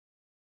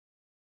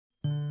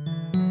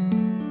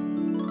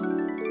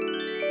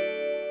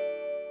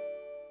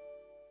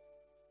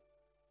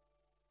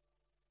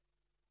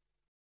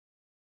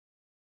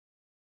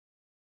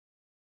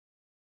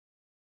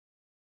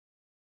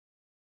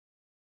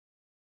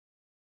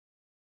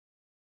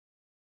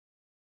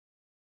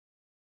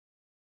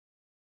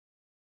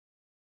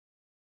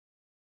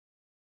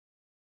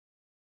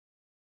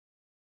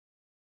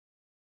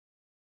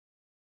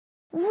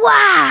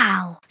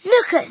Wow!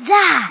 Look at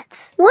that!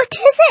 What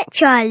is it,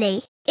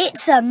 Charlie?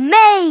 It's a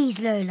maze,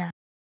 Lola.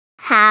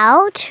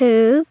 How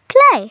to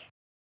play?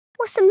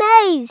 What's a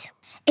maze?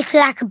 It's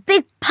like a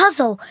big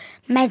puzzle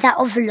made out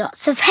of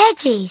lots of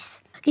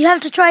hedges. You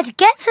have to try to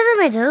get to the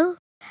middle,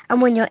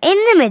 and when you're in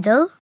the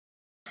middle,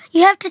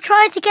 you have to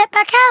try to get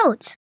back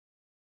out.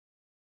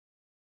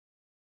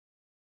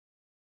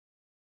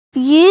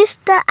 Use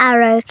the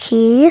arrow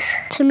keys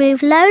to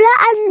move Lola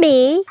and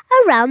me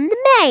around the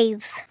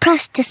maze.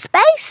 Press the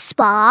space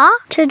bar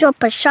to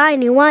drop a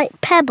shiny white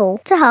pebble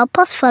to help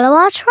us follow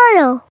our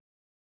trail.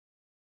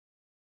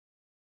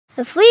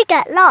 If we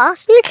get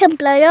lost, you can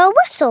blow your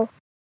whistle.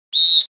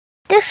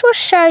 This will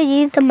show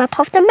you the map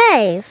of the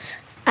maze,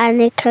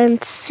 and you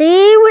can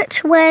see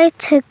which way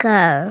to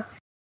go.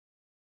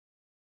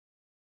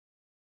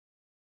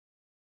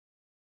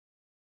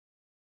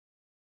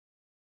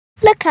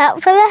 Look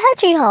out for the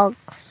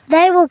hedgehogs.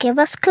 They will give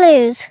us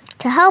clues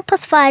to help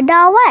us find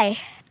our way.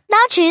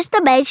 Now choose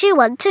the maze you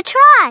want to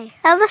try.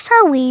 Ever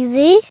so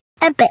easy,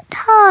 a bit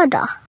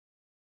harder.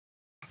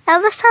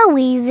 Ever so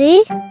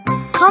easy.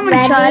 Come on,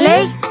 Ready?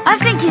 Charlie. I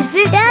think it's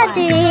this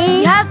Daddy. one.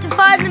 You have to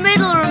find the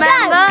middle,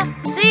 remember?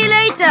 Go. See you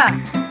later.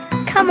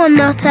 Come on,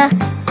 Lotta.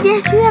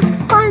 Yes, we have to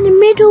find the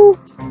middle.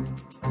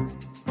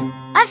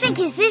 I think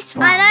it's this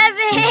one. And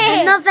over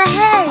here. Another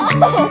head.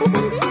 Oh.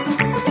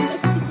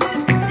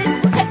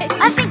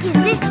 I think it's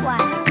this one.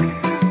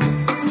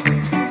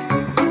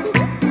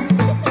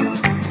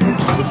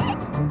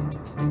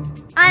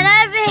 And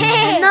over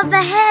here.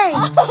 Another head.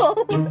 Oh.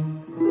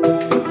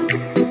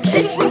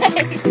 This way.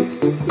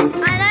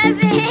 And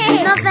over here.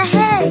 Another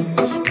head.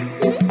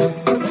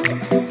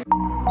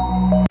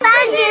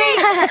 Found you.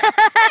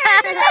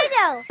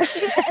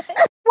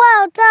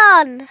 Well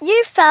done.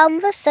 You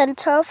found the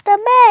centre of the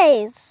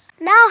maze.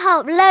 Now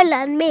help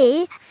Lola and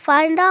me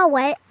find our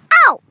way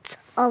out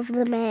of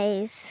the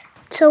maze.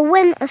 To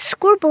win a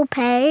scribble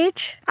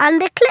page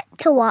and a clip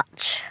to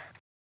watch.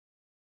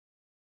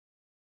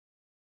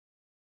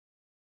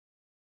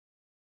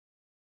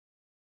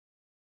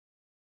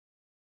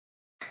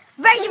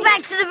 Race you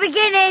back to the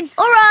beginning.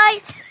 All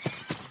right.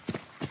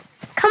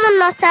 Come on,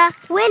 Lotta.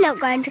 We're not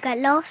going to get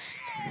lost.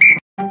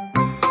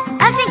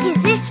 I think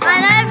it's this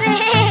one. And over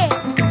here.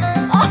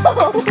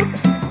 Oh.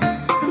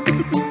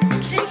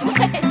 This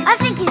way. I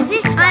think it's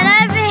this one.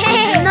 And over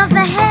here.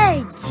 Another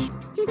hedge.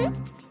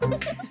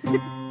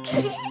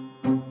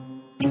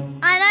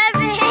 And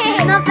over here.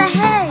 Another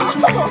hedge.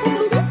 Oh.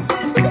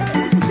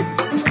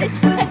 This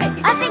way.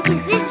 I think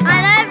it's this one.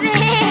 And over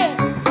here.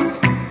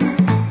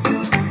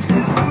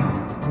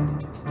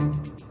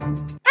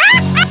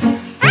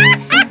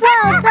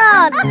 Well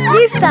done.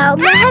 You found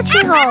the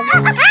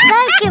hedgehogs.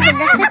 They've given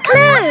us a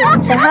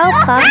clue to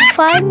help us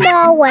find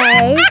our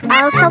way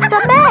out of the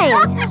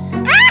maze.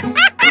 And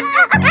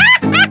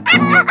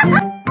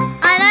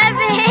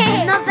over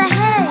here. Another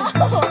hedge.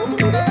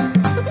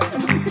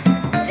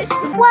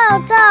 Well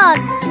done.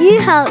 You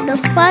helped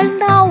us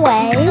find our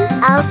way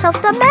out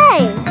of the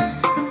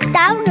maze.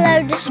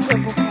 Download the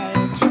scribble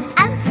page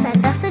and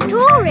send us a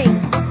drawing.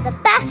 The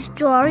best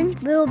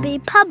drawings will be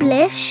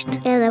published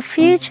in a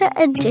future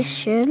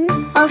edition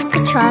of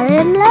the Charlie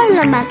and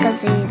Lola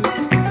magazine.